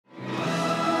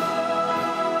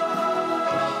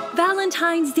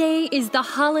Valentine's Day is the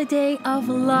holiday of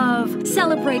love,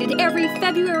 celebrated every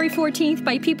February 14th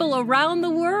by people around the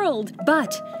world.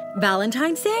 But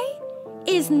Valentine's Day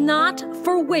is not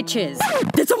for witches.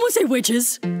 Did someone say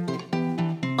witches?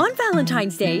 On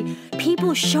Valentine's Day,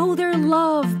 people show their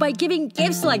love by giving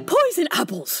gifts like Poison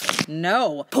apples.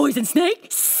 no, Poison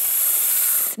snake.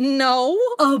 no.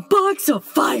 A box of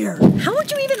fire. How would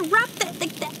you even wrap that?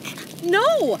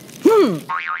 No.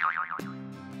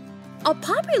 A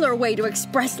popular way to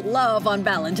express love on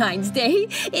Valentine's Day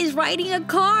is writing a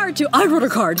card to... I wrote a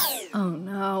card. Oh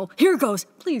no. Here goes.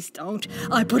 Please don't.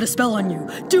 I put a spell on you,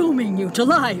 dooming you to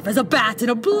life as a bat in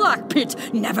a black pit,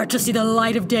 never to see the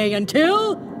light of day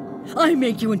until I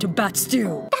make you into bat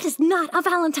stew. That is not a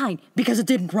Valentine. Because it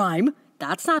didn't rhyme.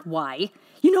 That's not why.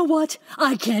 You know what?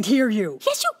 I can't hear you.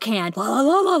 Yes, you can. La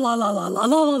la la la la la la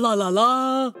la la la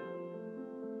la.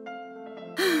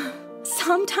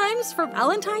 Sometimes for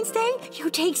Valentine's Day, you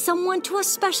take someone to a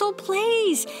special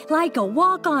place, like a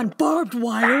walk on Barbed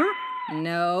wire?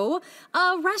 No.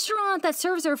 A restaurant that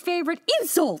serves their favorite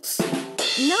Insults.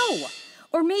 No.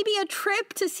 Or maybe a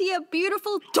trip to see a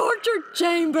beautiful Torture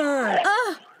chamber.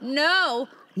 no.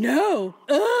 No.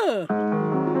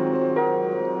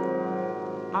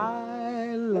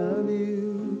 I love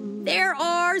you. There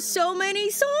are so many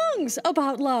songs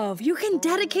about love. You can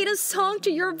dedicate a song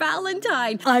to your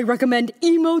Valentine. I recommend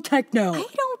emo techno. I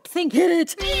don't think... Hit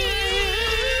it.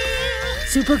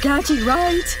 Super catchy,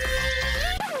 right?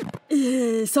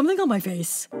 Something on my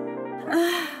face.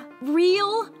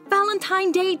 Real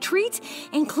Valentine Day treats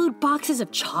include boxes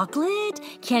of chocolate,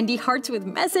 candy hearts with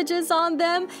messages on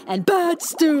them, and Bat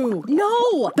stew.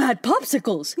 no! Bat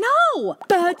popsicles. No!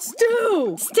 Bat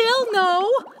stew. Still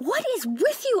no! What is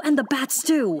with you and the bat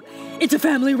stew? It's a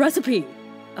family recipe.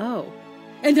 Oh.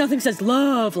 And nothing says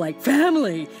love like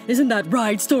family. Isn't that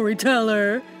right,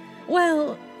 StoryTeller?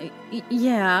 Well,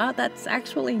 yeah, that's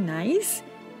actually nice.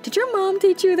 Did your mom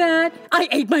teach you that? I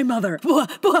ate my mother.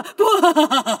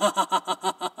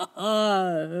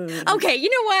 Okay, you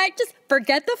know what? Just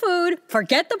forget the food,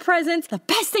 forget the presents. The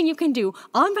best thing you can do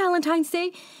on Valentine's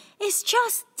Day is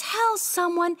just tell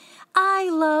someone, I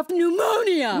love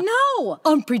Pneumonia. No!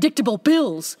 Unpredictable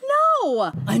bills.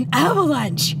 No! An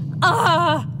avalanche.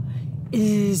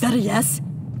 Is that a yes?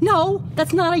 No,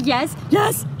 that's not a yes.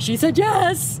 Yes, she said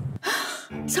yes.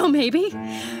 So maybe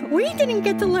we didn't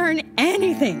get to learn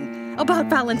anything about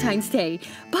Valentine's Day,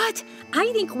 but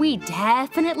I think we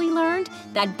definitely learned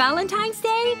that Valentine's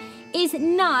Day is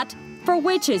not for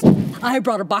witches. I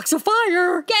brought a box of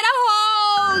fire. Get a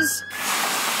hose!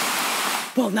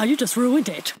 Well, now you just ruined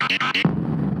it.